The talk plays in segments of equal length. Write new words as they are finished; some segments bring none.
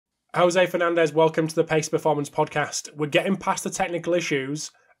Jose Fernandez, welcome to the Pacey Performance Podcast. We're getting past the technical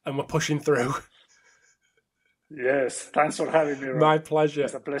issues and we're pushing through. Yes, thanks for having me, Rob. My pleasure.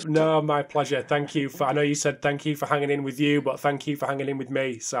 It's a pleasure. No, my pleasure. Thank you I know you said thank you for hanging in with you, but thank you for hanging in with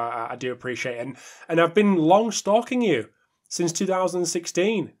me. So I do appreciate it. And I've been long stalking you since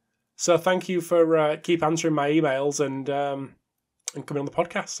 2016. So thank you for keep answering my emails and coming on the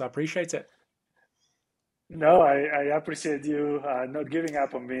podcast. I appreciate it. No, I appreciate you not giving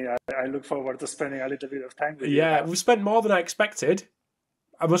up on me. I look forward to spending a little bit of time with you. Yeah, we've spent more than I expected,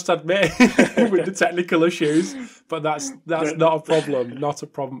 I must admit, with the technical issues, but that's not a problem. Not a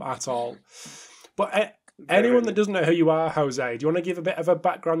problem at all. But anyone that doesn't know who you are, Jose, do you want to give a bit of a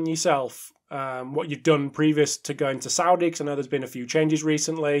background on yourself? What you've done previous to going to Saudi, because I know there's been a few changes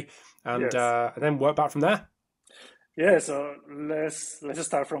recently, and then work back from there. Yeah, so let's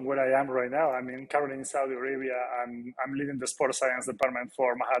start from where I am right now. I'm currently in Saudi Arabia. I'm leading the sports science department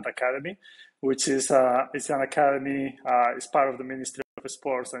for Mahd Academy, which is it's an academy. It's part of the Ministry of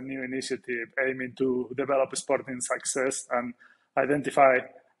Sports, a new initiative aiming to develop sporting success and identify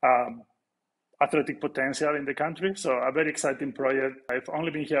athletic potential in the country. So a very exciting project. I've only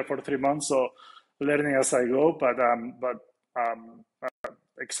been here for 3 months, so learning as I go, but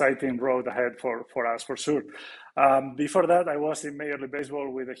exciting road ahead for us for sure. Before that, I was in Major League Baseball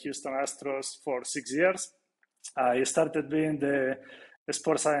with the Houston Astros for 6 years. I started being the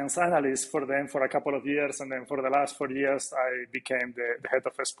sports science analyst for them for a couple of years, and then for the last 4 years, I became the head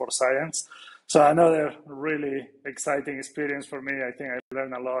of sports science. So another really exciting experience for me. I think I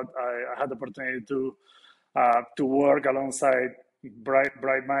learned a lot. I had the opportunity to work alongside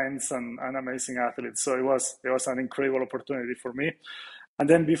bright minds and amazing athletes. So it was an incredible opportunity for me. And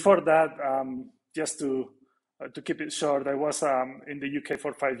then before that, just to keep it short, I was in the UK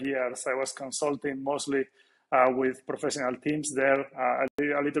for 5 years. I was consulting mostly with professional teams there. I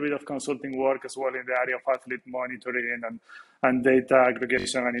did a little bit of consulting work as well in the area of athlete monitoring and data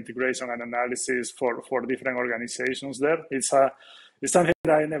aggregation and integration and analysis for different organizations there. It's something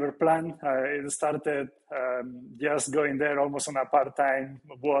that I never planned. It started just going there almost on a part-time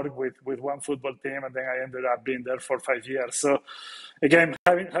work with one football team, and then I ended up being there for 5 years. So again,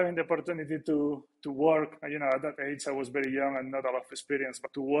 having the opportunity to work, at that age I was very young and not a lot of experience,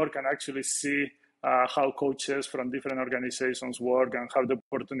 but to work and actually see how coaches from different organizations work and have the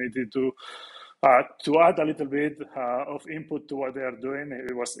opportunity to add a little bit of input to what they are doing,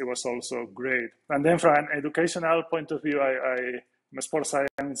 it was also great. And then from an educational point of view, I'm a sports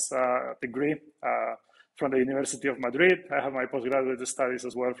science degree from the University of Madrid. I have my postgraduate studies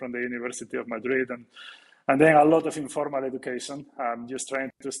as well from the University of Madrid, and then a lot of informal education. I'm just trying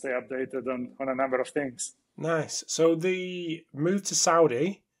to stay updated on a number of things. Nice. So the move to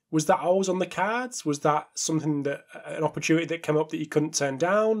Saudi, was that always on the cards? Was that something an opportunity that came up that you couldn't turn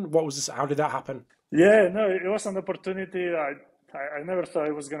down? What was this? How did that happen? Yeah, no, it was an opportunity. I never thought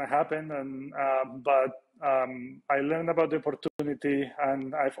it was going to happen, but I learned about the opportunity,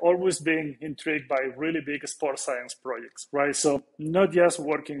 and I've always been intrigued by really big sports science projects, right? So not just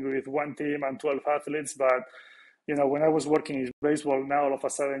working with one team and 12 athletes, but when I was working in baseball, now all of a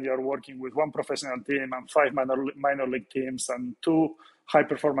sudden you're working with one professional team and 5 minor league teams and 2 high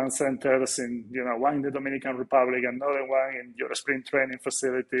performance centers in, one in the Dominican Republic, another one in your spring training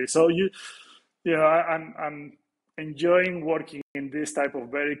facility. So I'm enjoying working in this type of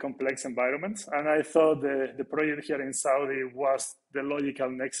very complex environments. And I thought the project here in Saudi was the logical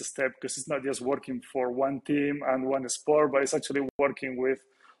next step, because it's not just working for one team and one sport, but it's actually working with,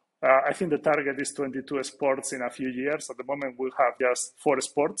 I think the target is 22 sports in a few years. At the moment, we'll have just 4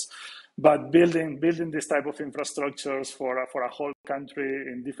 sports. But building this type of infrastructures for a whole country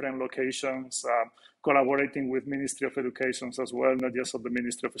in different locations, collaborating with Ministry of Education as well, not just of the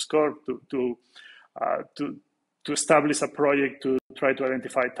Ministry of Sport, to establish a project to try to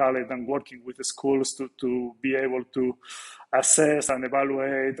identify talent, and working with the schools to be able to assess and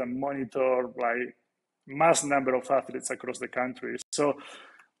evaluate and monitor like mass number of athletes across the country. So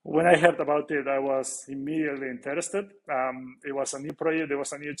when I heard about it, I was immediately interested. It was a new project, it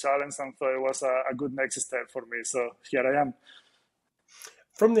was a new challenge, and so it was a good next step for me. So here I am.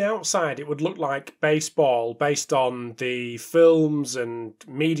 From the outside, it would look like baseball, based on the films and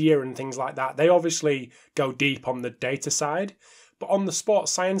media and things like that. They obviously go deep on the data side. But on the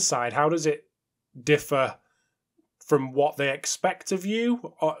sports science side, how does it differ from what they expect of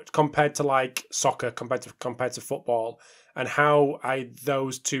you compared to like soccer, compared to football? And how are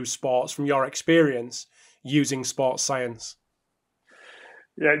those two sports, from your experience, using sports science?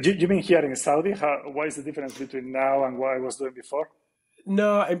 Yeah, you mean here in Saudi? What is the difference between now and what I was doing before?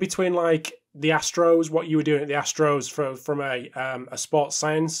 No, in between like the Astros, what you were doing at the Astros from a sports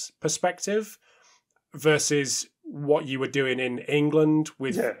science perspective versus what you were doing in England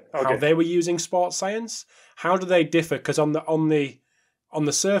with how they were using sports science. How do they differ? Because on the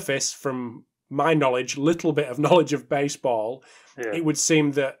surface, from my knowledge, little bit of knowledge of baseball, it would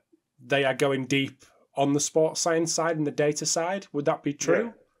seem that they are going deep on the sports science side and the data side. Would that be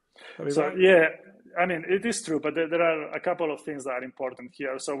true? I mean, it is true, but there are a couple of things that are important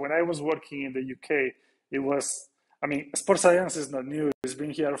here. So when I was working in the UK, sports science is not new. It's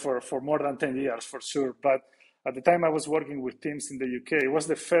been here for more than 10 years for sure. But at the time I was working with teams in the UK, it was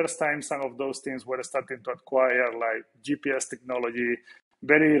the first time some of those teams were starting to acquire like GPS technology.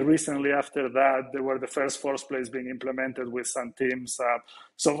 Very recently after that, there were the first force plays being implemented with some teams.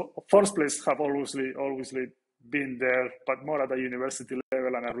 So force plays have always been there, but more at a university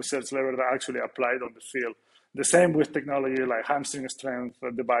level and a research level that actually applied on the field. The same with technology like hamstring strength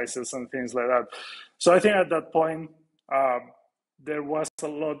devices and things like that. So I think at that point, there was a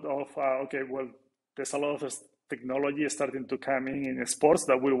lot of, there's a lot of technology starting to come in sports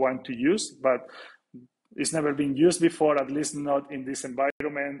that we want to use, but it's never been used before, at least not in this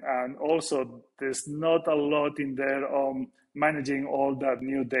environment. And also, there's not a lot in there on managing all that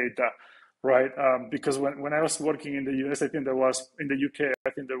new data, right? Because when I was working in the US, I think there was, in the UK, I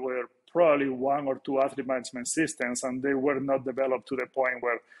think there were probably one or two athlete management systems, and they were not developed to the point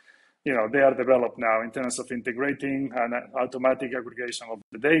where, they are developed now in terms of integrating and automatic aggregation of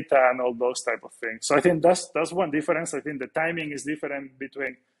the data and all those type of things. So I think that's one difference. I think the timing is different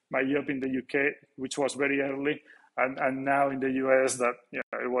between my job in the UK, which was very early, and now in the US that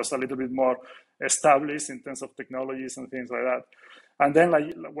it was a little bit more established in terms of technologies and things like that. And then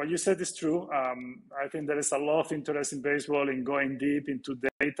like what you said is true. I think there is a lot of interest in baseball in going deep into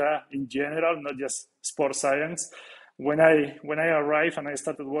data in general, not just sports science. When I arrived and I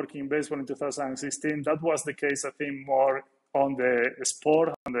started working in baseball in 2016, that was the case, I think, more on the sport,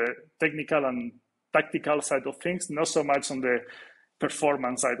 on the technical and tactical side of things, not so much on the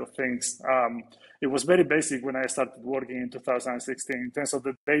performance side of things. It was very basic when I started working in 2016 in terms of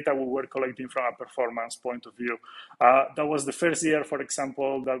the data we were collecting from a performance point of view. That was the first year, for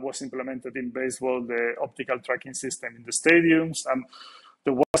example, that was implemented in baseball, the optical tracking system in the stadiums. And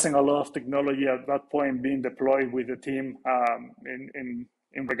there wasn't a lot of technology at that point being deployed with the team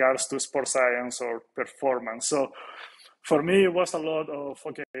in regards to sports science or performance. So for me, it was a lot of,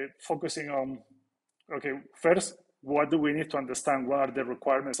 focusing on, first, what do we need to understand? What are the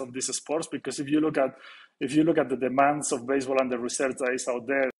requirements of these sports? Because if you look at the demands of baseball and the research that is out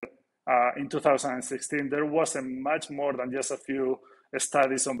there, in 2016, there wasn't much more than just a few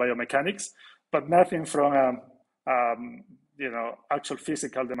studies on biomechanics, but nothing from actual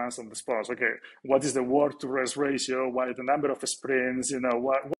physical demands of the sports. What is the work to rest ratio? What is the number of sprints?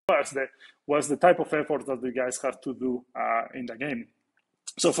 What's the type of effort that the guys have to do in the game?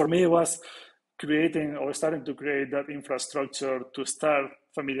 So for me, it was starting to create that infrastructure to start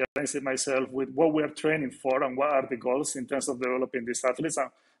familiarizing myself with what we are training for and what are the goals in terms of developing these athletes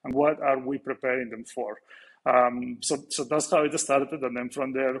and what are we preparing them for. So that's how it started. And then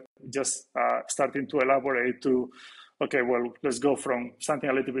from there, just starting to elaborate to, let's go from something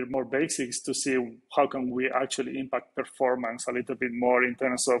a little bit more basics to see how can we actually impact performance a little bit more in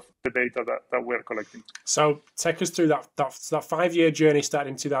terms of the data that we're collecting. So take us through that 5-year journey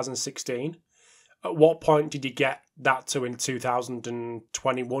starting in 2016. At what point did you get that to in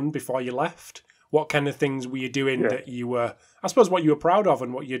 2021 before you left? What kind of things were you doing that you were, I suppose, what you were proud of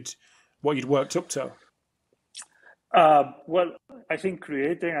and what you'd worked up to? I think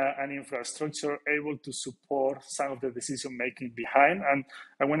creating an infrastructure able to support some of the decision making behind,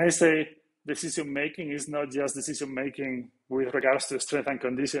 and when I say decision making, is not just decision making with regards to strength and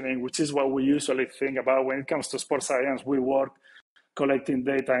conditioning, which is what we usually think about when it comes to sports science. We work collecting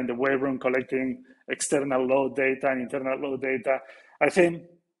data in the weight room, collecting external load data and internal load data. I think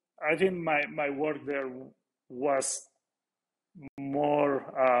my work there was more,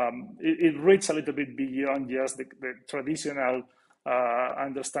 it reached a little bit beyond just the traditional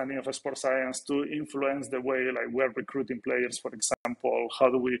understanding of sports science to influence the way like we're recruiting players, for example. How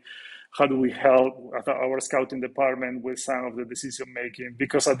do we help our scouting department with some of the decision making?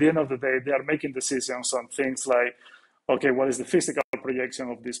 Because at the end of the day, they are making decisions on things like, what is the physical projection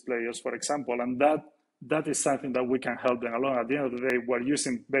of these players, for example, and that is something that we can help them along. At the end of the day, we're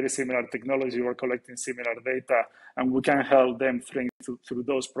using very similar technology, we're collecting similar data, and we can help them think through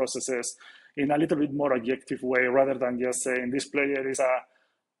those processes in a little bit more objective way, rather than just saying this player is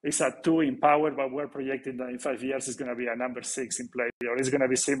a 2 in power, but we're projecting that in 5 years it's going to be a number 6 in play, or it's going to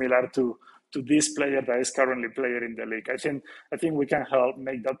be similar to to this player that is currently playing in the league. I think we can help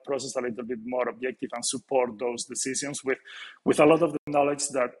make that process a little bit more objective and support those decisions with a lot of the knowledge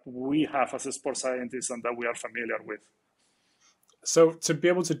that we have as a sports scientists and that we are familiar with. So to be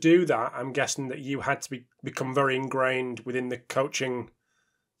able to do that, I'm guessing that you had to become very ingrained within the coaching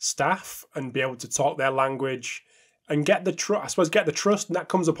staff and be able to talk their language and get the trust. I suppose get the trust, and that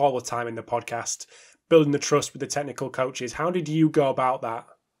comes up all the time in the podcast. Building the trust with the technical coaches. How did you go about that?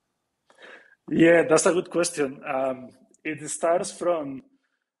 Yeah, that's a good question. It starts from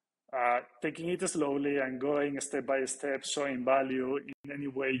taking it slowly and going step by step, showing value in any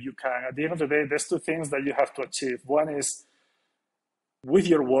way you can. At the end of the day, there's two things that you have to achieve. One is with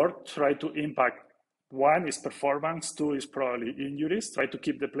your work, try to impact. One is performance. Two is probably injuries. Try to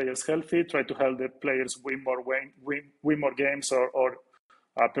keep the players healthy. Try to help the players win more games or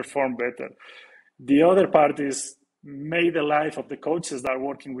perform better. The other part is make the life of the coaches that are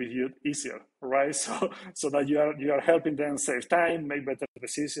working with you easier, right? So that you are helping them save time, make better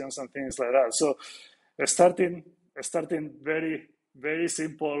decisions and things like that. So starting very, very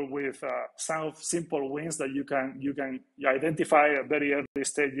simple with some simple wins that you can identify at very early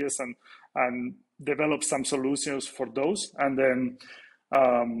stages and develop some solutions for those, and then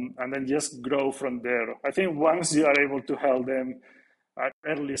just grow from there. I think once you are able to help them at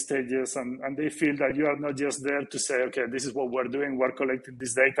early stages and they feel that you are not just there to say, okay, this is what we're doing, we're collecting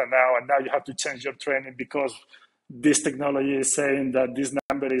this data now, and now you have to change your training because this technology is saying that this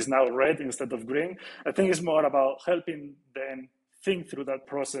number is now red instead of green. I think it's more about helping them think through that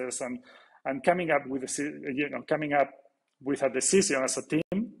process and coming up with a decision as a team,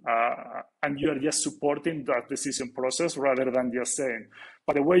 and you are just supporting that decision process rather than just saying.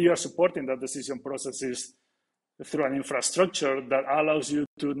 But the way you are supporting that decision process is through an infrastructure that allows you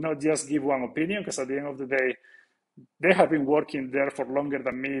to not just give one opinion, because at the end of the day, they have been working there for longer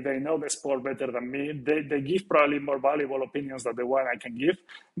than me. They know the sport better than me. They give probably more valuable opinions than the one I can give,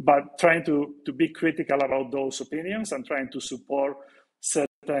 but trying to be critical about those opinions and trying to support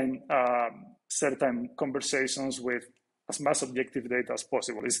certain conversations with as much objective data as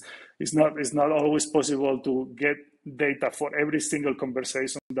possible. It's not always possible to get data for every single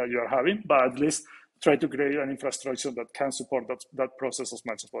conversation that you are having, but at least try to create an infrastructure that can support that process as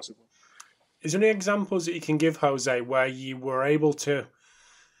much as possible. Is there any examples that you can give, Jose, where you were able to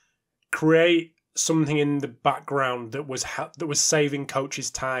create something in the background that was saving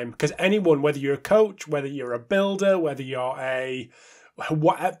coaches time? Because anyone, whether you're a coach, whether you're a builder, whether you're a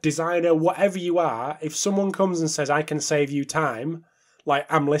designer, whatever you are, if someone comes and says, I can save you time, like,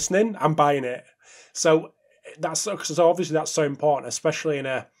 I'm listening, I'm buying it. So obviously that's so important, especially in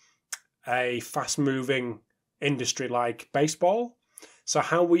a fast-moving industry like baseball. So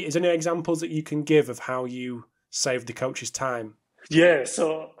is there any examples that you can give of how you save the coach's time? Yeah,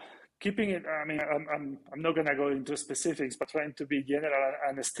 so keeping it, I mean, I'm not going to go into specifics, but trying to be general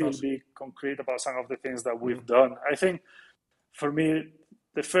and still be concrete about some of the things that we've done. I think for me,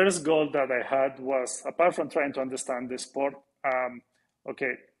 the first goal that I had was, apart from trying to understand the sport,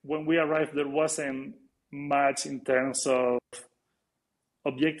 when we arrived, there wasn't much in terms of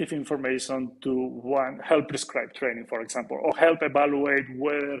objective information to help prescribe training, for example, or help evaluate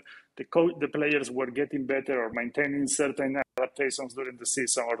whether the players were getting better or maintaining certain adaptations during the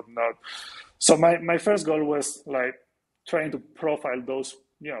season or not. So my first goal was like trying to profile those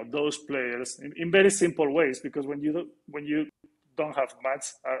players in very simple ways, because when you don't have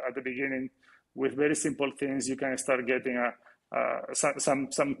much at the beginning, with very simple things, you can start getting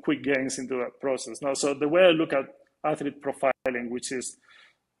some quick gains into that process. Now, so the way I look at athlete profiling, which is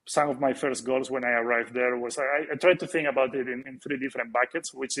some of my first goals when I arrived there, was I tried to think about it in three different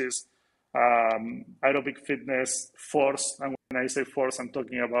buckets, which is aerobic fitness, force, and when I say force, I'm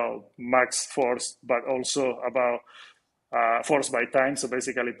talking about max force, but also about force by time, so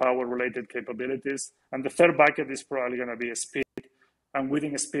basically power-related capabilities. And the third bucket is probably going to be speed. And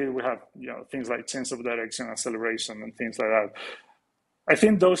within speed, we have things like change of direction, acceleration, and things like that. I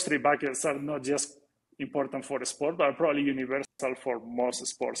think those three buckets are not just important for the sport, but are probably universal for most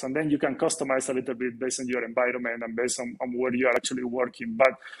sports. And then you can customize a little bit based on your environment and based on where you are actually working.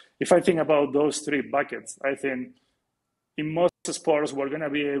 But if I think about those three buckets, I think in most sports, we're going to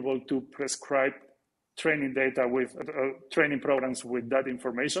be able to prescribe training data with training programs with that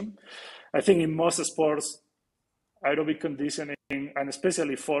information. I think in most sports, aerobic conditioning and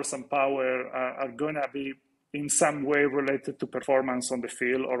especially force and power are going to be in some way related to performance on the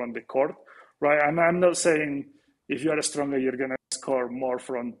field or on the court, right? And I'm not saying if you are stronger, you're going to score more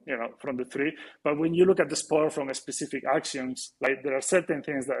from the three. But when you look at the sport from specific actions, like there are certain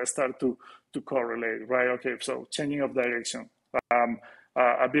things that start to correlate, right? Okay, so changing of direction,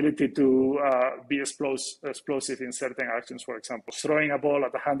 ability to be explosive in certain actions, for example, throwing a ball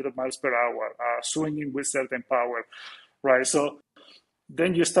at 100 miles per hour, swinging with certain power, right? So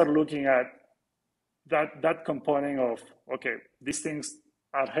then you start looking at that component of, okay, these things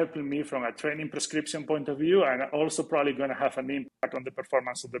are helping me from a training prescription point of view, and also probably going to have an impact on the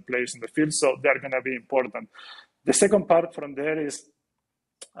performance of the players in the field, so they're going to be important. The second part from there is,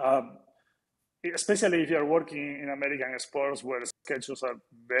 especially if you're working in American sports where schedules are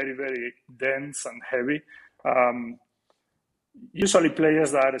very, very dense and heavy, usually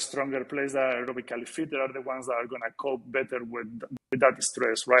players that are stronger, players that are aerobically fit, are the ones that are going to cope better with that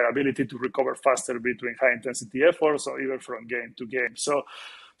stress, right? Ability to recover faster between high intensity efforts or even from game to game. So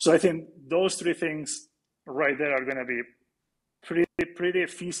I think those three things right there are going to be pretty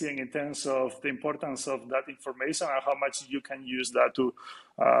efficient in terms of the importance of that information and how much you can use that to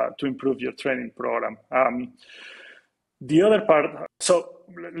improve your training program. The other part, so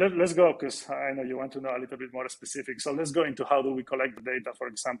let's go, because I know you want to know a little bit more specific. So let's go into how do we collect the data, for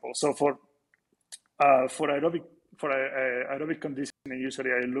example. So for aerobic conditioning,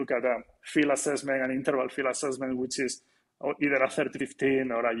 usually I look at a field assessment, an interval field assessment, which is either a 30-15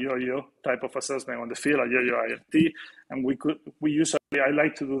 or a yo-yo type of assessment on the field, a yo-yo IRT. And I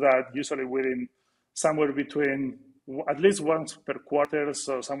like to do that usually within somewhere between at least once per quarter,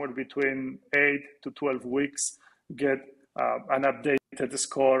 so somewhere between 8 to 12 weeks, get an updated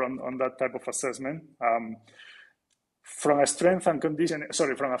score on that type of assessment. From a strength and condition,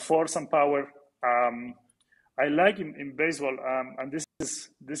 from a force and power, I like in baseball, and this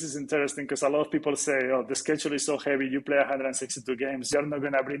is interesting because a lot of people say, oh, the schedule is so heavy, you play 162 games, you're not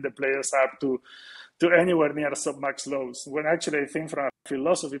going to bring the players up to anywhere near sub-max loads. When actually I think from a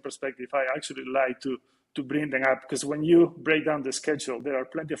philosophy perspective, I actually like to bring them up, because when you break down the schedule, there are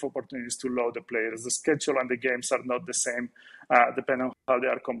plenty of opportunities to load the players. The schedule and the games are not the same, depending on how they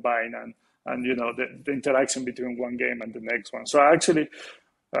are combined and the interaction between one game and the next one. So actually,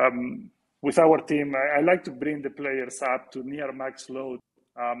 with our team, I like to bring the players up to near max load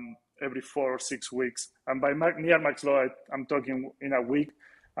every 4 or 6 weeks. And by near max load, I'm talking in a week.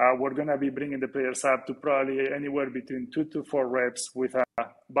 We're going to be bringing the players up to probably anywhere between 2 to 4 reps with a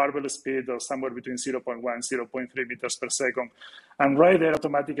barbell speed of somewhere between 0.1 and 0.3 meters per second. And right there,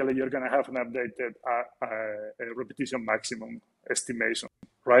 automatically, you're going to have an updated repetition maximum estimation,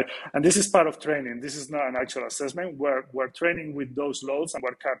 right? And this is part of training. This is not an actual assessment. We're training with those loads, and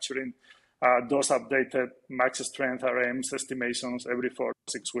we're capturing those updated max strength RMs estimations every 4 or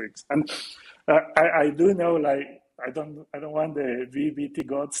 6 weeks. And I do know, like, I don't want the VBT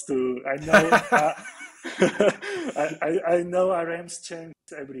gods to. I know I know RMs change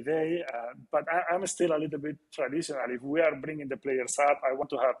every day, but I'm still a little bit traditional. If we are bringing the players up, I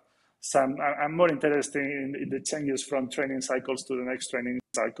want to have some. I'm more interested in the changes from training cycles to the next training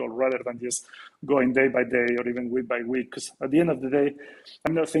cycle, rather than just going day by day or even week by week. Because at the end of the day,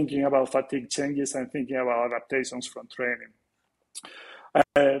 I'm not thinking about fatigue changes. I'm thinking about adaptations from training.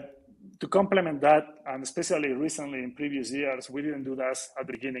 To complement that, and especially recently in previous years, we didn't do that at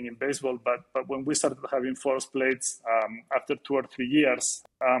the beginning in baseball, but when we started having force plates after 2 or 3 years,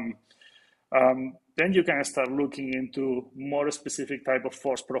 then you can start looking into more specific type of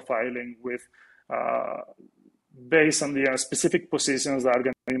force profiling with based on the specific positions that are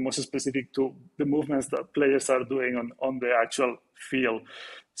going to be most specific to the movements that players are doing on the actual field.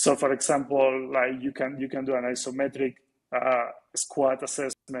 So, for example, like you can do an isometric squat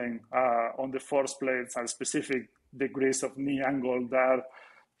assessment on the force plates and specific degrees of knee angle that are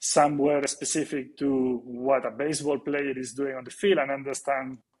somewhere specific to what a baseball player is doing on the field, and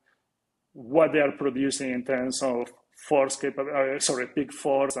understand what they are producing in terms of force peak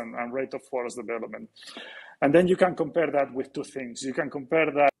force and rate of force development. And then you can compare that with 2 things. You can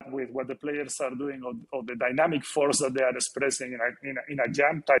compare that with what the players are doing or the dynamic force that they are expressing in a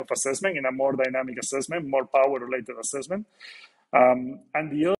jump type of assessment, in a more dynamic assessment, more power-related assessment.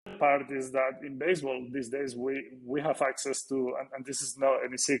 And the other part is that in baseball these days, we have access to, and this is not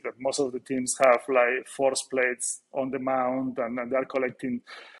any secret, most of the teams have like force plates on the mound, and they're collecting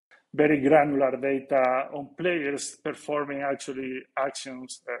very granular data on players performing actually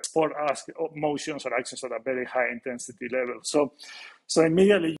actions, motions or actions at a very high intensity level. So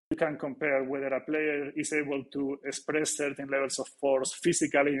immediately you can compare whether a player is able to express certain levels of force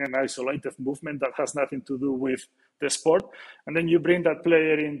physically in an isolated movement that has nothing to do with the sport. And then you bring that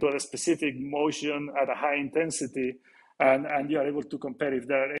player into a specific motion at a high intensity, and you are able to compare if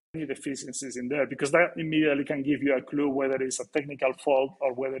there are any deficiencies in there, because that immediately can give you a clue whether it's a technical fault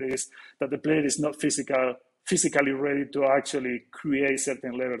or whether it is that the player is not physically ready to actually create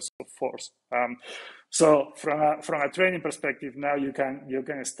certain levels of force. So from a training perspective, now you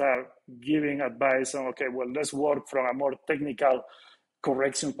can start giving advice on, okay, well, let's work from a more technical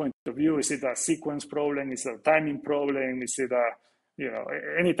correction point of view. Is it a sequence problem? Is it a timing problem? Is it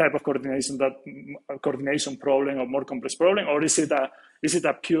any type of coordination problem or more complex problem, or is it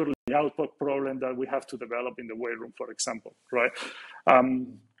a purely output problem that we have to develop in the weight room, for example, right?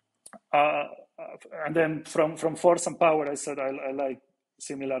 And then from force and power, I said I like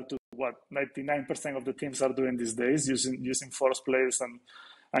similar to what 99% of the teams are doing these days, using force plays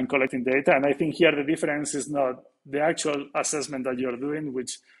and collecting data. And I think here the difference is not the actual assessment that you're doing,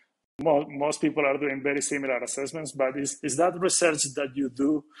 which most people are doing very similar assessments, but is that research that you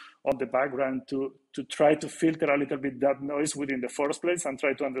do on the background to try to filter a little bit that noise within the force plays and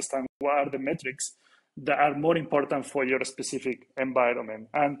try to understand what are the metrics that are more important for your specific environment.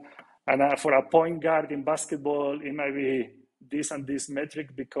 And for a point guard in basketball, it might be this and this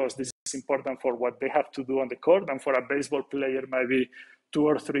metric because this is important for what they have to do on the court. And for a baseball player, it might be 2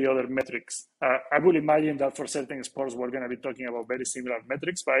 or 3 other metrics. I would imagine that for certain sports, we're going to be talking about very similar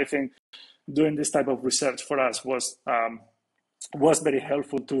metrics, but I think doing this type of research for us was very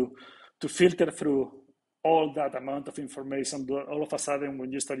helpful to filter through all that amount of information. All of a sudden,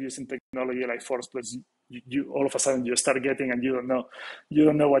 when you start using technology like force plays, you all of a sudden you start getting, and you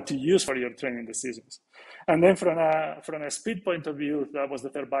don't know what to use for your training decisions. And then from a speed point of view, that was the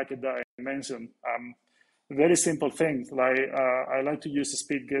third bucket that I mentioned. Very simple things like I like to use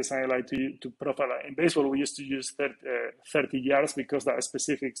speed guess, and I like to profile. In baseball, we used to use 30 yards because that is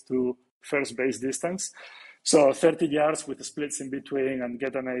specific to first base distance. So 30 yards with splits in between, and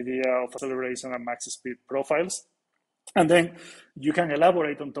get an idea of acceleration and max speed profiles. And then you can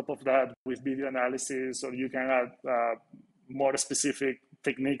elaborate on top of that with video analysis, or you can add more specific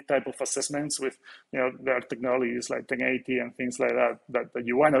technique type of assessments with, there are technologies like 1080 and things like that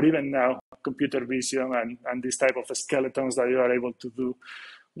you want, or even now computer vision and this type of skeletons that you are able to do.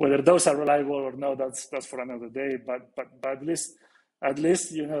 Whether those are reliable or not, that's for another day. But at least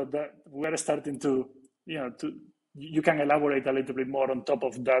that we're starting to you can elaborate a little bit more on top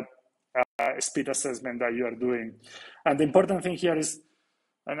of that speed assessment that you are doing. And the important thing here is,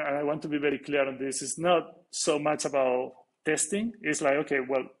 and I want to be very clear on this, is not so much about testing. It's like, okay,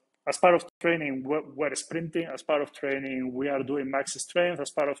 well, as part of training, we're sprinting. As part of training, we are doing max strength.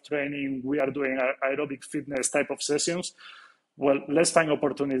 As part of training, we are doing aerobic fitness type of sessions. Well, let's find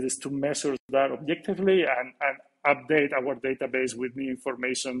opportunities to measure that objectively and update our database with new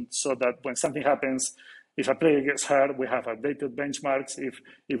information so that when something happens, if a player gets hurt, we have updated benchmarks.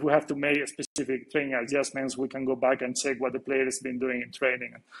 If we have to make specific training adjustments, we can go back and check what the player has been doing in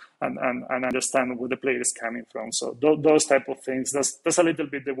training and understand where the player is coming from. So those type of things, that's a little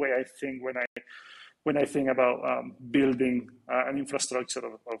bit the way I think when I think about building an infrastructure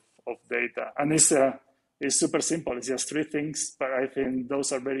of data. And it's super simple. It's just 3 things, but I think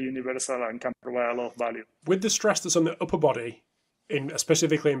those are very universal and can provide a lot of value. With the stress that's on the upper body,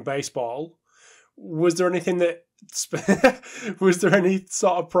 specifically in baseball, was there anything was there any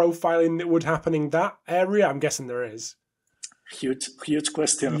sort of profiling that would happen in that area? I'm guessing there is. Huge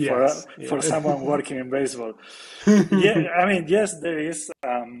question for someone working in baseball. Yes, there is.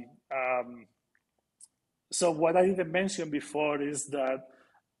 So what I didn't mention before is that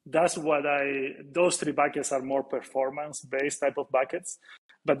those 3 buckets are more performance-based type of buckets.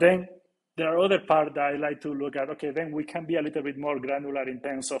 But then there are other parts that I like to look at. Okay, then we can be a little bit more granular in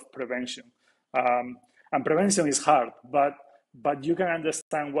terms of prevention. And prevention is hard, but you can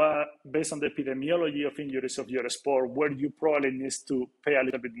understand based on the epidemiology of injuries of your sport, where you probably need to pay a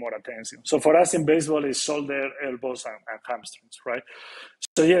little bit more attention. So for us in baseball, it's shoulder, elbows, and hamstrings, right?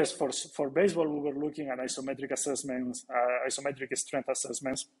 So yes, for baseball, we were looking at isometric assessments, isometric strength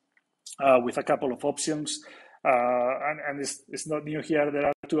assessments with a couple of options. And it's not new here. There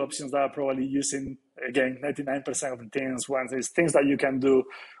are 2 options that are probably using, again, 99% of the teams. One is things that you can do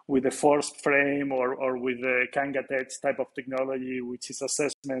with the forced frame or with the Kanga text type of technology, which is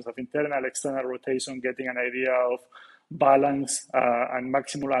assessments of internal, external rotation, getting an idea of balance and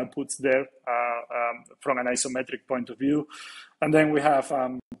maximal outputs there from an isometric point of view. And then we have,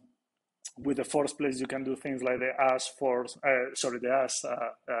 with the force plays, you can do things like the AS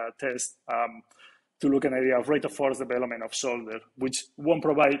test, to look at an idea of rate of force development of shoulder, which won't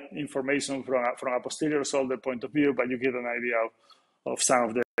provide information from a posterior shoulder point of view, but you get an idea of some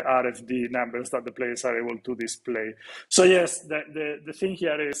of the RFD numbers that the players are able to display. So yes, the thing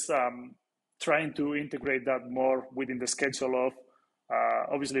here is trying to integrate that more within the schedule of,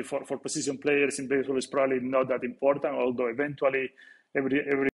 obviously for position players in baseball is probably not that important, although eventually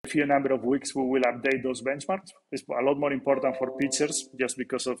every few number of weeks, we will update those benchmarks. It's a lot more important for pitchers just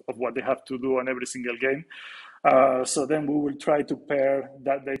because of what they have to do on every single game. So then we will try to pair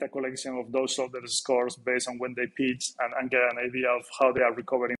that data collection of those shoulder scores based on when they pitch and get an idea of how they are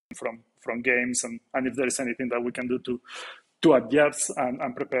recovering from games and if there is anything that we can do to adjust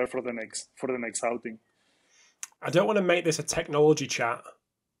and prepare for the next outing. I don't want to make this a technology chat,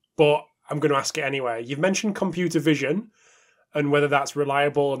 but I'm going to ask it anyway. You've mentioned computer vision and whether that's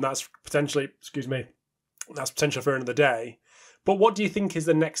reliable, and that's potentially, that's potential for another day. But what do you think is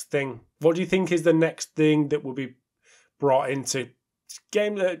the next thing? What do you think is the next thing that will be brought into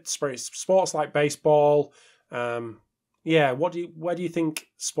sports like baseball? Where do you think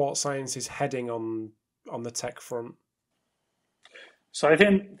sports science is heading on the tech front? So I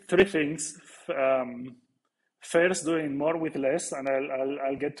think three things. First, doing more with less, and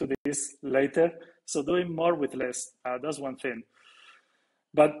I'll get to this later. So doing more with less, that's one thing.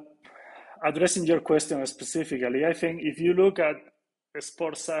 But addressing your question specifically, I think if you look at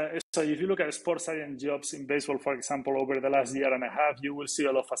sports science jobs in baseball, for example, over the last year and a half, you will see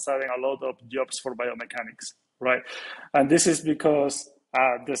all of a sudden a lot of jobs for biomechanics, right? And this is because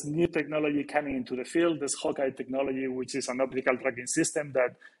there's new technology coming into the field. There's Hawkeye technology, which is an optical tracking system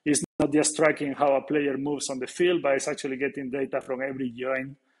that is not just tracking how a player moves on the field, but it's actually getting data from every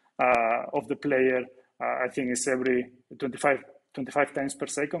joint of the player. I think it's every 25 times per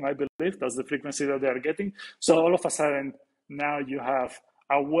second, I believe. That's the frequency that they are getting. So all of a sudden, now you have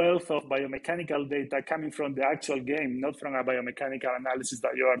a wealth of biomechanical data coming from the actual game, not from a biomechanical analysis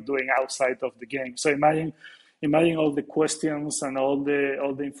that you are doing outside of the game. So imagine all the questions and all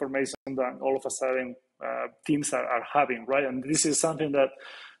the information that all of a sudden teams are having, right? And this is something that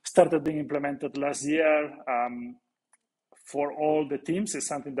started being implemented last year for all the teams. It's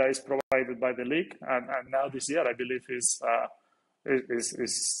something that is provided by the league, and now this year, I believe, is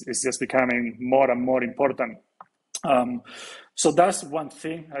just becoming more and more important. So that's one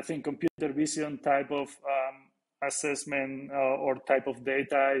thing. I think computer vision type of assessment or type of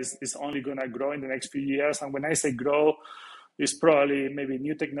data is only going to grow in the next few years. And when I say grow, it's probably maybe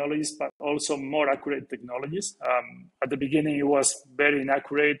new technologies, but also more accurate technologies. At the beginning, it was very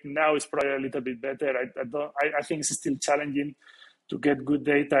inaccurate. Now it's probably a little bit better. I think it's still challenging to get good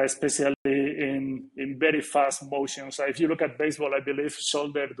data, especially in very fast motion. So if you look at baseball, I believe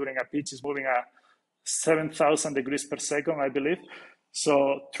shoulder during a pitch is moving at 7,000 degrees per second, I believe.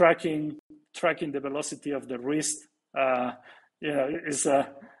 So tracking the velocity of the wrist,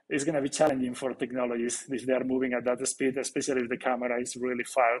 is going to be challenging for technologies if they are moving at that speed, especially if the camera is really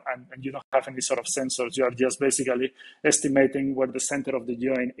far and you don't have any sort of sensors. You are just basically estimating where the center of the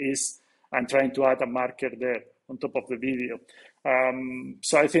joint is and trying to add a marker there on top of the video.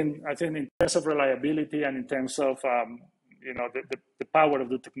 So I think in terms of reliability and in terms of the power of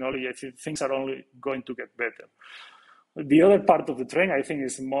the technology, I think things are only going to get better. The other part of the trend, I think,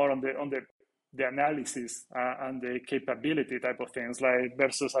 is more on the analysis and the capability type of things, like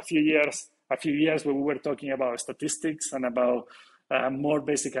versus a few years where we were talking about statistics and about more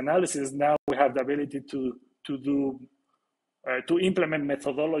basic analysis. Now we have the ability to implement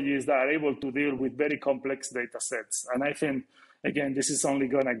methodologies that are able to deal with very complex data sets. And I think, again, this is only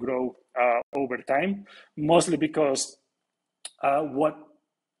going to grow over time, mostly because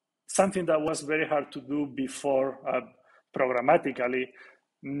something that was very hard to do before programmatically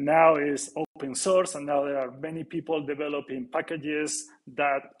now is open source, and now there are many people developing packages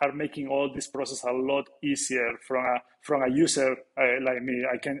that are making all this process a lot easier from a user like me.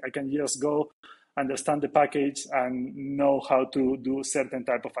 I can just go understand the package and know how to do certain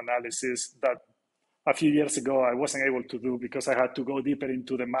type of analysis that a few years ago I wasn't able to do because I had to go deeper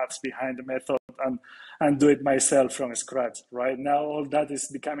into the maths behind the method and do it myself from scratch. Right now, all that is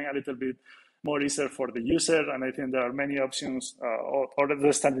becoming a little bit more easier for the user, and I think there are many options, or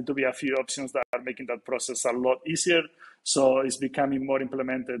there's starting to be a few options that are making that process a lot easier. So it's becoming more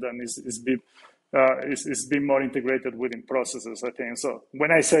implemented and it's being more integrated within processes, I think. So when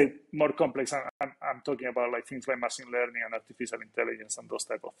I say more complex, I'm talking about like things like machine learning and artificial intelligence and those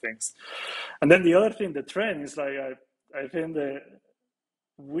type of things. And then the other thing, the trend is like I think that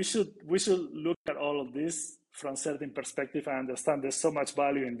we should look at all of this from a certain perspective. I understand there's so much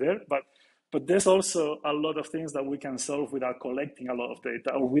value in there, but there's also a lot of things that we can solve without collecting a lot of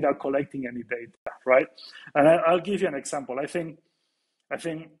data or without collecting any data, right? And I'll give you an example. I think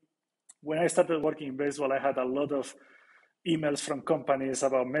when I started working in baseball, I had a lot of emails from companies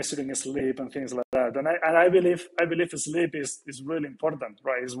about measuring sleep and things like that. And I believe sleep is really important,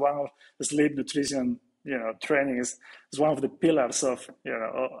 right? It's one of the sleep nutrition, training is one of the pillars of,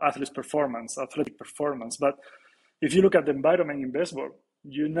 athletic performance. But if you look at the environment in baseball,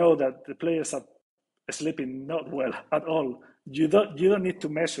 you know that the players are sleeping not well at all, you don't need to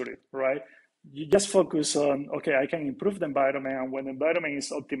measure it, right? You just focus on, okay, I can improve the environment, and when the environment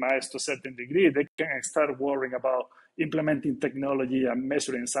is optimized to a certain degree, they can start worrying about implementing technology and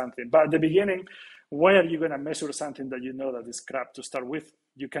measuring something. But at the beginning, why are you going to measure something that you know that is crap to start with?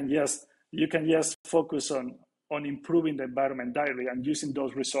 You can just focus on improving the environment directly and using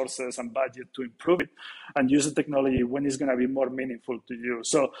those resources and budget to improve it, and use the technology when it's going to be more meaningful to you.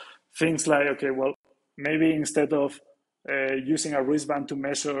 So things like, okay, well, maybe instead of using a wristband to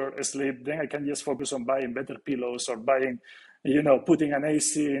measure sleep, then I can just focus on buying better pillows, or buying, putting an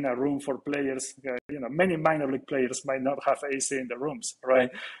AC in a room for players. Many minor league players might not have AC in the rooms,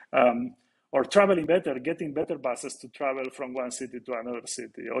 right? Or traveling better, getting better buses to travel from one city to another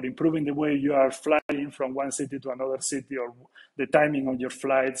city, or improving the way you are flying from one city to another city, or the timing on your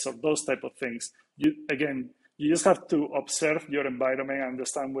flights, or those type of things. You just have to observe your environment and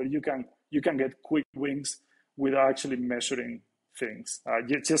understand where you can get quick wins without actually measuring things.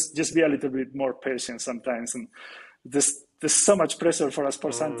 Just be a little bit more patient sometimes. And there's so much pressure for us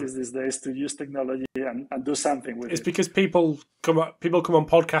sports scientists these days to use technology and do something with it. It's because people come on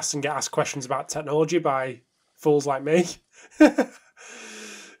podcasts and get asked questions about technology by fools like me.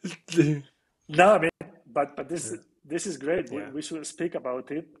 No, I mean, but this is great. Yeah. We should speak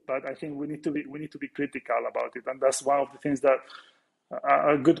about it, but I think we need to be critical about it, and that's one of the things that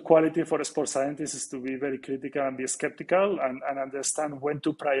a good quality for a sports scientist is to be very critical and be skeptical, and understand when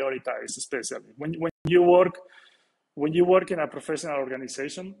to prioritize, especially when you work in a professional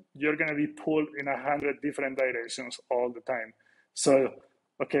organization. You're going to be pulled in 100 different directions all the time. So,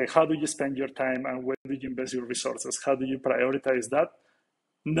 okay, how do you spend your time, and where do you invest your resources? How do you prioritize that?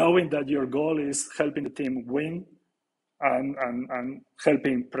 Knowing that your goal is helping the team win, and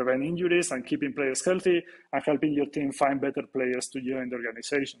helping prevent injuries and keeping players healthy, and helping your team find better players to join the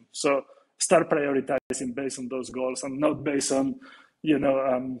organization. So start prioritizing based on those goals, and not based on,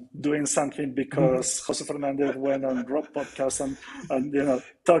 doing something because Jose Fernandez went on Rob podcast and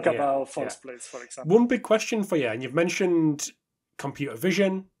talk about first place, for example. One big question for you, and you've mentioned computer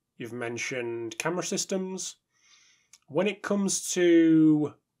vision, you've mentioned camera systems. When it comes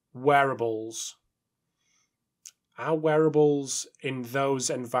to wearables, are wearables in those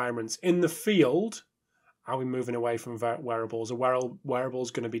environments, in the field, are we moving away from wearables? Are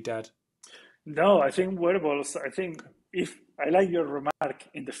wearables going to be dead? No, I think wearables, if I like your remark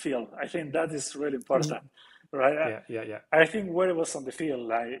in the field, I think that is really important, right? Yeah. I think wearables on the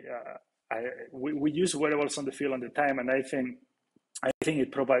field, we use wearables on the field all the time, and I think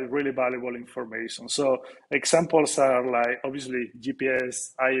it provides really valuable information. So examples are like, obviously,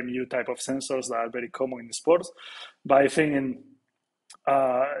 GPS, IMU type of sensors that are very common in sports. But I think in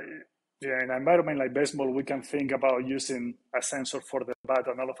an environment like baseball, we can think about using a sensor for the bat,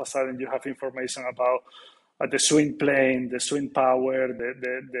 and all of a sudden you have information about the swing plane, the swing power,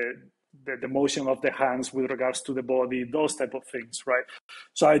 the motion of the hands with regards to the body, those type of things, right?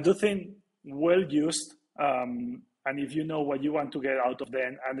 So I do think well used, and if you know what you want to get out of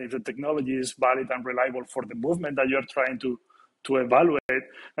them, and if the technology is valid and reliable for the movement that you're trying to evaluate,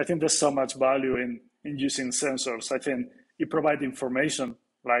 I think there's so much value in using sensors. I think it provides information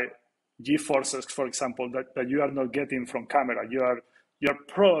like G-forces, for example, that you are not getting from camera. You're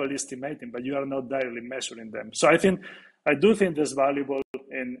probably estimating, but you are not directly measuring them. So I do think there's valuable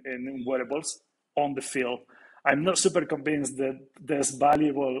in wearables on the field. I'm not super convinced that there's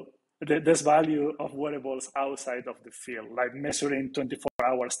value of wearables outside of the field, like measuring 24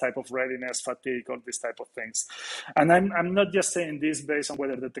 hours type of readiness, fatigue, or this type of things. And I'm not just saying this based on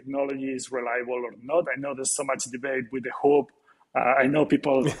whether the technology is reliable or not. I know there's so much debate with the Hoop. I know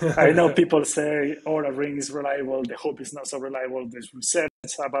people say, a ring is reliable, the Hoop is not so reliable. There's research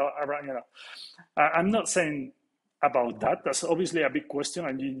about, I'm not saying about that. That's obviously a big question,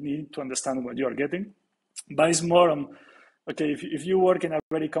 and you need to understand what you're getting. But it's more on, okay, if you work in a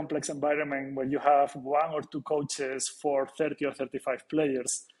very complex environment where you have one or two coaches for 30 or 35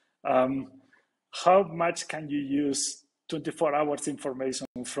 players, how much can you use 24 hours information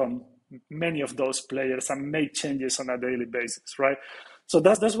from many of those players and make changes on a daily basis, right? So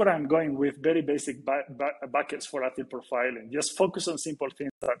that's what I'm going with, very basic buckets for athlete profiling. Just focus on simple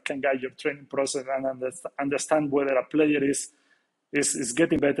things that can guide your training process, and understand whether a player is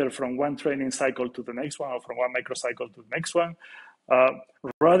getting better from one training cycle to the next one, or from one microcycle to the next one,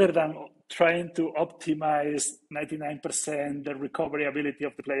 rather than trying to optimize 99% the recovery ability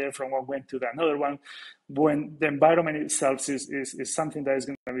of the player from one went to the another one, when the environment itself is something that is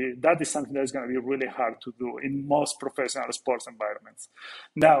going to be really hard to do in most professional sports environments.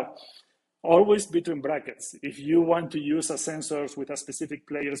 Now, always between brackets. If you want to use a sensors with a specific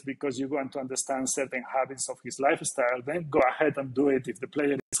players because you want to understand certain habits of his lifestyle, then go ahead and do it if the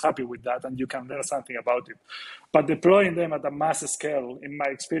player is happy with that and you can learn something about it. But deploying them at a mass scale, in my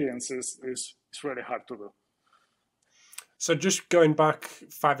experience, is really hard to do. So just going back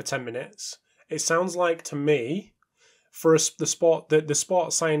 5 or 10 minutes, it sounds like to me, for the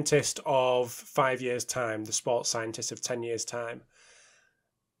sports scientist of 5 years' time, the sports scientist of 10 years' time,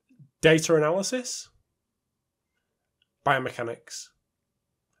 data analysis, biomechanics.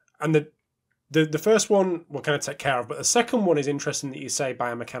 And the first one we'll kind of take care of, but the second one is interesting that you say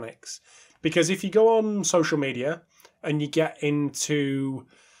biomechanics. Because if you go on social media and you get into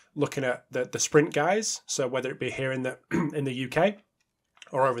looking at the sprint guys, so whether it be here in the UK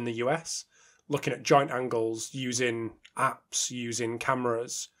or over in the US, looking at joint angles, using apps, using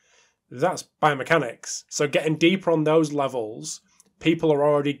cameras, that's biomechanics. So getting deeper on those levels, people are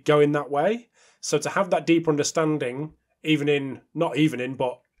already going that way. So to have that deeper understanding,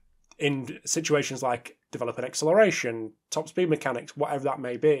 but in situations like developing acceleration, top speed mechanics, whatever that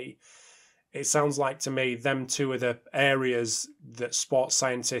may be, it sounds like to me them two are the areas that sports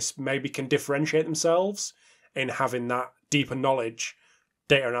scientists maybe can differentiate themselves in, having that deeper knowledge,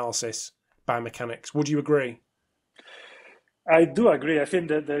 data analysis, biomechanics. Would you agree? I do agree. I think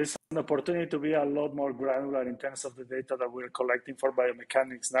that there is an opportunity to be a lot more granular in terms of the data that we're collecting for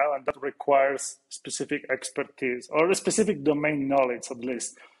biomechanics now, and that requires specific expertise or a specific domain knowledge at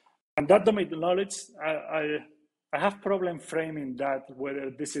least. And that domain knowledge, I have problem framing that, whether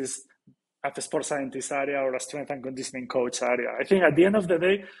this is at the sports scientist area or a strength and conditioning coach area. I think at the end of the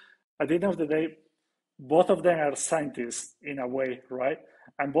day, both of them are scientists in a way, right?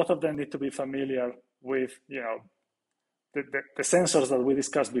 And both of them need to be familiar with, the sensors that we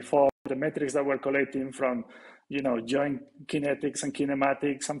discussed before, the metrics that we're collecting from, joint kinetics and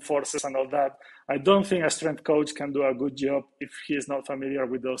kinematics and forces and all that. I don't think a strength coach can do a good job if he is not familiar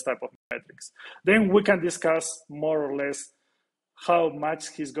with those type of metrics. Then we can discuss more or less how much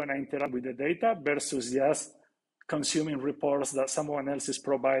he's going to interact with the data versus just consuming reports that someone else is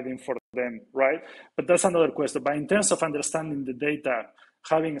providing for them, right? But that's another question. But in terms of understanding the data,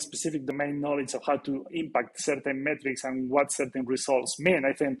 having a specific domain knowledge of how to impact certain metrics and what certain results mean,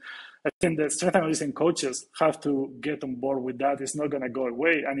 I think the strength analysts and coaches have to get on board with that. It's not going to go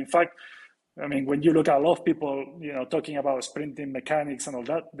away. And in fact, I mean, when you look at a lot of people, talking about sprinting mechanics and all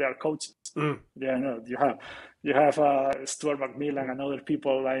that, they are coaches. Yeah, no, you have Stuart McMillan and other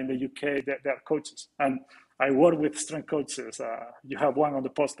people in the UK that they are coaches. And I work with strength coaches. You have one on the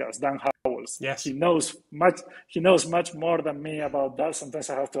podcast, Dan Howells. Yes, he knows much more than me about that. Sometimes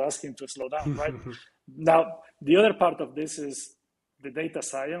I have to ask him to slow down. Right now, the other part of this is the data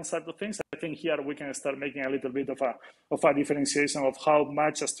science side of things. I think here we can start making a little bit of a differentiation of how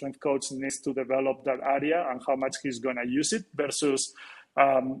much a strength coach needs to develop that area and how much he's going to use it versus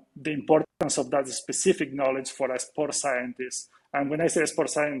the importance of that specific knowledge for a sports scientist. And when I say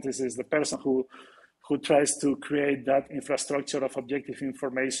sports scientist, is the person who tries to create that infrastructure of objective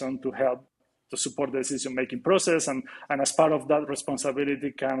information to help to support the decision-making process. And as part of that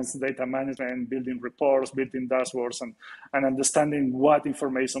responsibility comes data management, building reports, building dashboards, and understanding what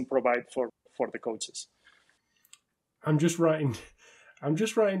information provide for the coaches. I'm just writing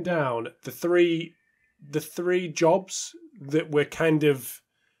down the three jobs that we're kind of,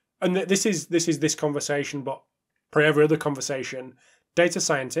 and this is this conversation, but probably every other conversation: data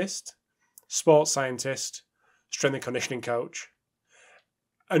scientist, sports scientist, strength and conditioning coach.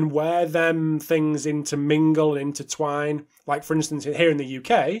 And where them things intermingle and intertwine, like for instance, here in the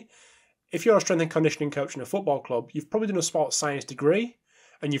UK, if you're a strength and conditioning coach in a football club, you've probably done a sports science degree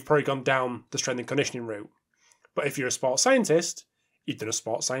and you've probably gone down the strength and conditioning route. But if you're a sports scientist, you've done a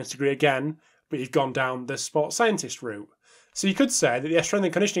sports science degree again, but you've gone down the sports scientist route. So you could say that the strength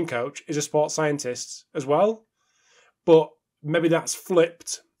and conditioning coach is a sports scientist as well, but maybe that's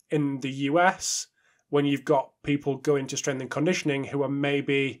flipped in the US when you've got people going to strength and conditioning who are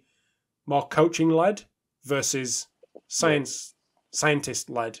maybe more coaching led versus scientist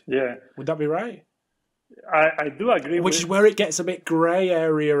led. Yeah. Would that be right? I do agree. Which is where it gets a bit grey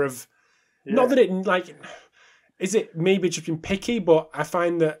area of, not that it is it maybe just been picky, but I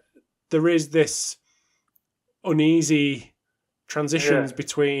find that there is this uneasy transitions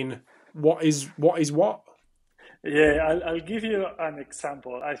between what is what. Yeah, I'll give you an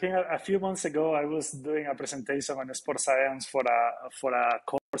example. I think a few months ago, I was doing a presentation on sports science for a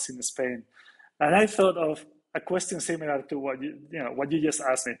course in Spain. And I thought of a question similar to what you just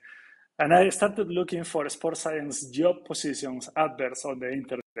asked me. And I started looking for sports science job positions, adverts on the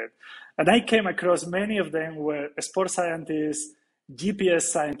internet. And I came across many of them where sports scientists GPS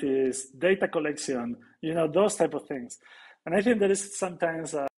scientists, data collection, those type of things. And I think there is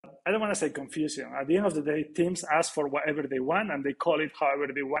sometimes, I don't want to say confusion. At the end of the day, teams ask for whatever they want and they call it however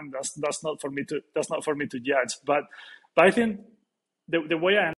they want. That's not for me to judge. But I think the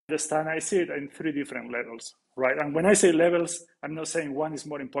way I understand, I see it in three different levels, right? And when I say levels, I'm not saying one is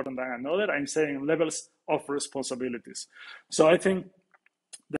more important than another. I'm saying levels of responsibilities. So I think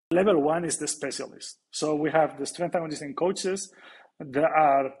the level one is the specialist. So we have the strength and conditioning coaches. There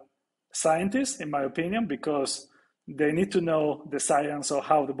are scientists, in my opinion, because they need to know the science of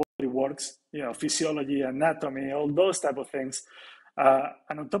how the body works, physiology, anatomy, all those type of things.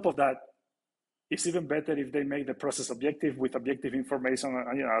 And on top of that, it's even better if they make the process objective with objective information,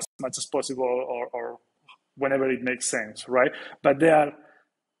 as much as possible, or whenever it makes sense, right? But they are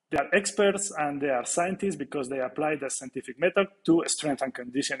experts and they are scientists because they apply the scientific method to strength and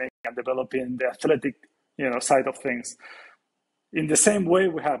conditioning and developing the athletic, side of things. In the same way,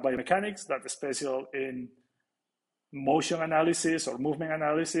 we have biomechanics that is special in motion analysis or movement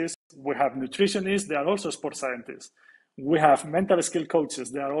analysis. We have nutritionists, they are also sports scientists. We have mental skill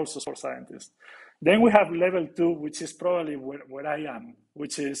coaches, they are also sports scientists. Then we have level two, which is probably where I am,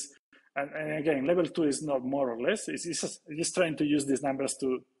 which is, and again, level two is not more or less, it's just trying to use these numbers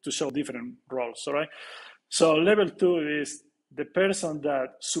to show different roles, all right? So level two is the person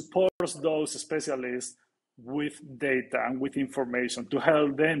that supports those specialists with data and with information to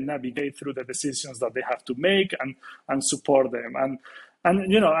help them navigate through the decisions that they have to make and support them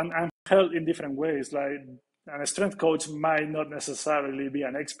and help in different ways. Like, and a strength coach might not necessarily be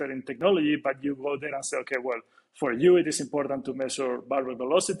an expert in technology, but you go there and say, okay, well, for you, it is important to measure barbell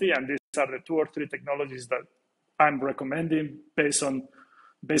velocity, and these are the 2 or 3 technologies that I'm recommending based on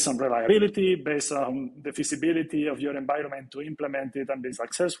reliability, based on the feasibility of your environment to implement it and be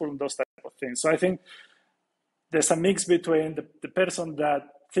successful, and those type of things. So I think there's a mix between the person that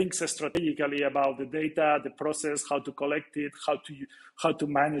thinks strategically about the data, the process, how to collect it, how to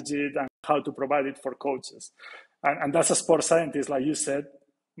manage it, and how to provide it for coaches. And that's a sports scientist, like you said.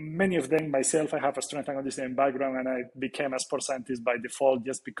 Many of them, myself, I have a strength and conditioning background, and I became a sports scientist by default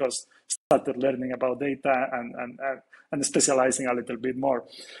just because I started learning about data and specializing a little bit more.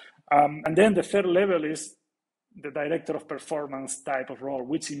 And then the third level is the director of performance type of role,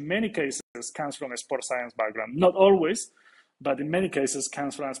 which in many cases comes from a sports science background. Not always, but in many cases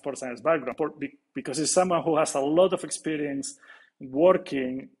comes from a sports science background because it's someone who has a lot of experience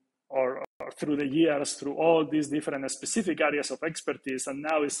working or through the years through all these different specific areas of expertise, and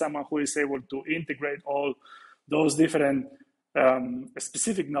now is someone who is able to integrate all those different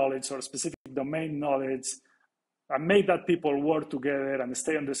specific knowledge or specific domain knowledge and make that people work together and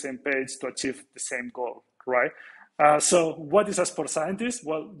stay on the same page to achieve the same goal, right? So what is a sports scientist?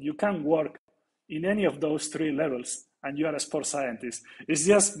 Well, you can work in any of those 3 levels and you are a sports scientist. It's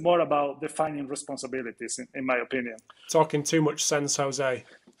just more about defining responsibilities, in my opinion. Talking too much sense, Jose.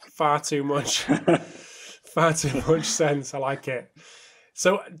 Far too much. Far too much sense. I like it.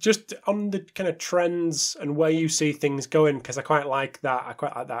 So just on the kind of trends and where you see things going, because I quite like that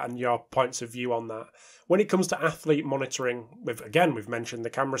and your points of view on that. When it comes to athlete monitoring, we've mentioned the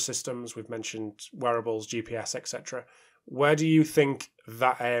camera systems, we've mentioned wearables, GPS, etc. Where do you think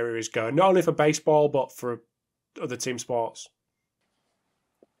that area is going? Not only for baseball, but for other team sports?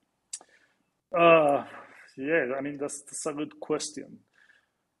 Yeah, I mean, that's a good question.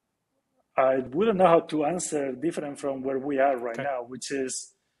 I wouldn't know how to answer different from where we are right now, which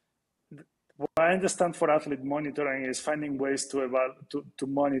is what I understand for athlete monitoring is finding ways to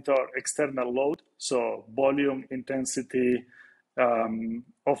monitor external load, so volume, intensity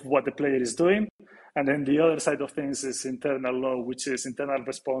of what the player is doing. And then the other side of things is internal load, which is internal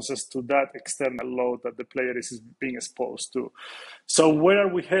responses to that external load that the player is being exposed to. So where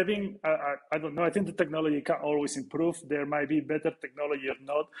are we heading? I don't know. I think the technology can always improve. There might be better technology or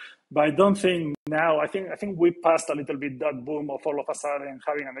not, but I don't think now. I think we passed a little bit that boom of all of a sudden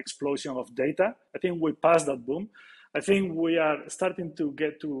having an explosion of data. I think we passed that boom. I think we are starting to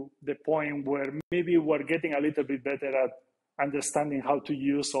get to the point where maybe we're getting a little bit better at understanding how to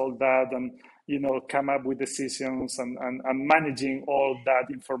use all that and come up with decisions and managing all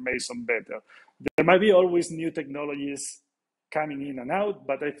that information better. There might be always new technologies coming in and out,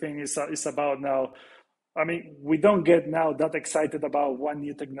 but I think it's about now. I mean, we don't get now that excited about one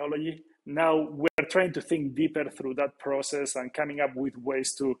new technology. Now we're trying to think deeper through that process and coming up with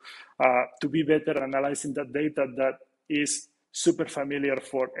ways to be better at analyzing that data that is super familiar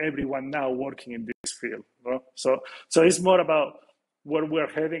for everyone now working in this field. So it's more about where we're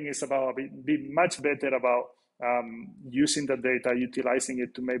heading is about being much better about using the data, utilizing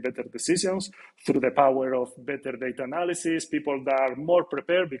it to make better decisions through the power of better data analysis, people that are more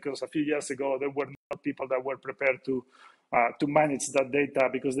prepared, because a few years ago, there were not people that were prepared to manage that data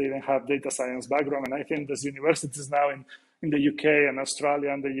because they didn't have data science background. And I think there's universities now in the UK and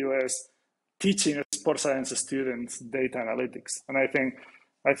Australia and the US teaching sports science students data analytics. And I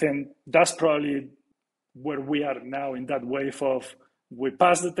think that's probably where we are now in that wave of, we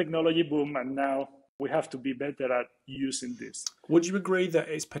passed the technology boom and now we have to be better at using this. Would you agree that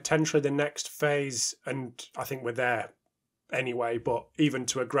it's potentially the next phase, and I think we're there anyway, but even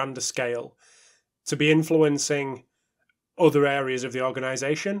to a grander scale, to be influencing other areas of the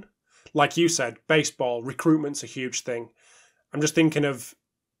organization? Like you said, baseball, recruitment's a huge thing. I'm just thinking of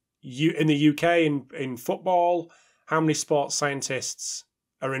you in the UK in football, how many sports scientists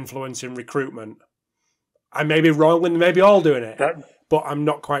are influencing recruitment? I may be wrong and maybe all doing it, but I'm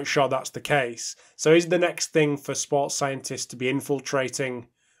not quite sure that's the case. So is the next thing for sports scientists to be infiltrating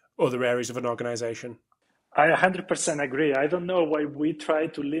other areas of an organization? I 100% agree. I don't know why we try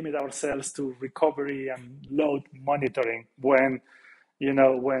to limit ourselves to recovery and load monitoring when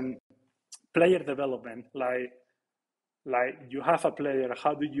player development, like you have a player,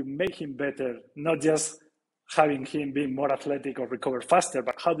 how do you make him better? Not just having him be more athletic or recover faster,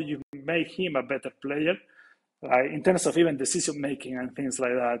 but how do you make him a better player? In terms of even decision making and things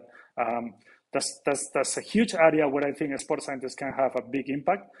like that. That's a huge area where I think sports scientists can have a big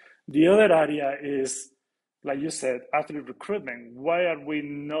impact. The other area is, like you said, athlete recruitment. Why are we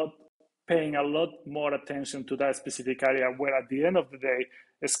not paying a lot more attention to that specific area where at the end of the day,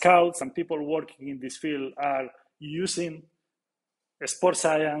 scouts and people working in this field are using sports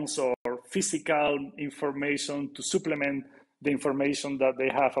science or physical information to supplement the information that they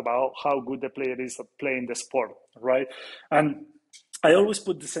have about how good the player is at playing the sport, right? And I always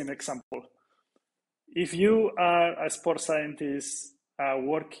put the same example. If you are a sports scientist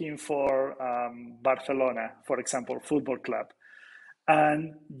working for Barcelona, for example, football club,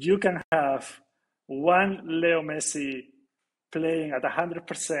 and you can have one Leo Messi playing at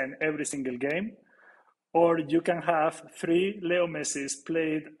 100% every single game, or you can have three Leo Messis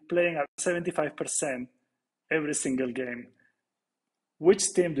playing at 75% every single game.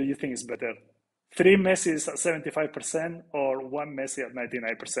 Which team do you think is better? Three Messis at 75% or one Messi at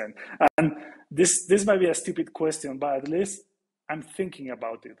 99%? And this might be a stupid question, but at least I'm thinking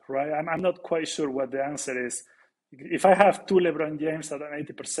about it, right? I'm not quite sure what the answer is. If I have two LeBron James at an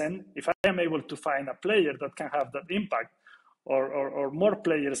 80%, if I am able to find a player that can have that impact, or more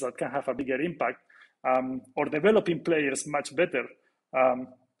players that can have a bigger impact, or developing players much better,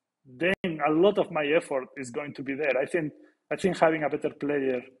 then a lot of my effort is going to be there. I think having a better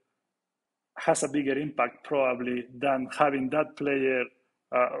player has a bigger impact probably than having that player,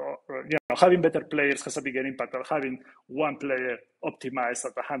 having better players has a bigger impact than having one player optimized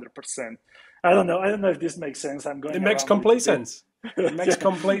at 100%. I don't know if this makes sense. It makes complete sense. It makes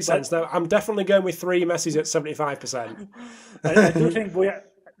complete sense. Now, I'm definitely going with three Messis at 75%. I do think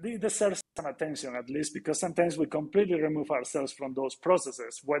they deserve some attention, at least, because sometimes we completely remove ourselves from those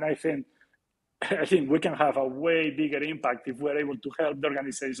processes, when I think we can have a way bigger impact if we're able to help the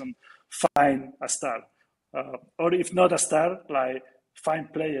organization find a star, or if not a star, like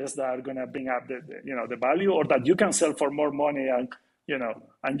find players that are going to bring up the value, or that you can sell for more money, and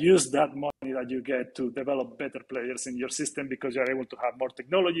use that money that you get to develop better players in your system because you're able to have more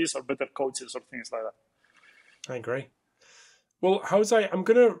technologies or better coaches or things like that. I agree. Well, Jose, I'm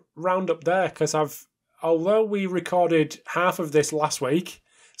going to round up there because although we recorded half of this last week,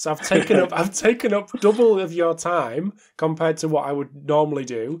 so I've taken up double of your time compared to what I would normally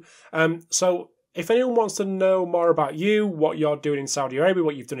do. So if anyone wants to know more about you, what you're doing in Saudi Arabia,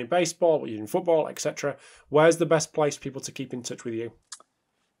 what you've done in baseball, what you do in football, etc., where's the best place for people to keep in touch with you?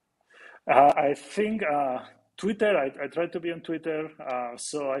 I think Twitter. I try to be on Twitter.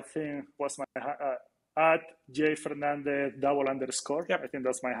 So I think what's my at J Fernandez _. Yep. I think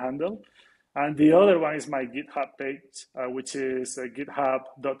that's my handle. And the other one is my GitHub page, which is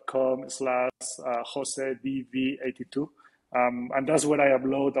github.com/JoseDV82. And that's where I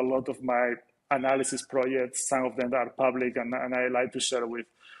upload a lot of my analysis projects. Some of them are public, and I like to share with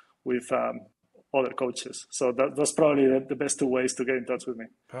other coaches. So that's probably the best two ways to get in touch with me.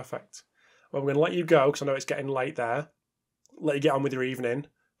 Perfect. Well, I'm going to let you go because I know it's getting late there. Let you get on with your evening.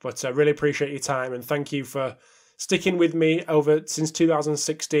 But I really appreciate your time, and thank you for sticking with me since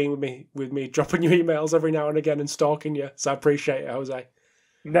 2016 with me dropping you emails every now and again and stalking you. So I appreciate it, Jose.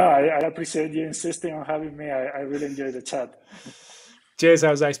 No, I appreciate you insisting on having me. I really enjoyed the chat. Cheers,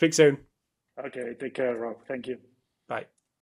 Jose. Speak soon. Okay, take care, Rob. Thank you. Bye.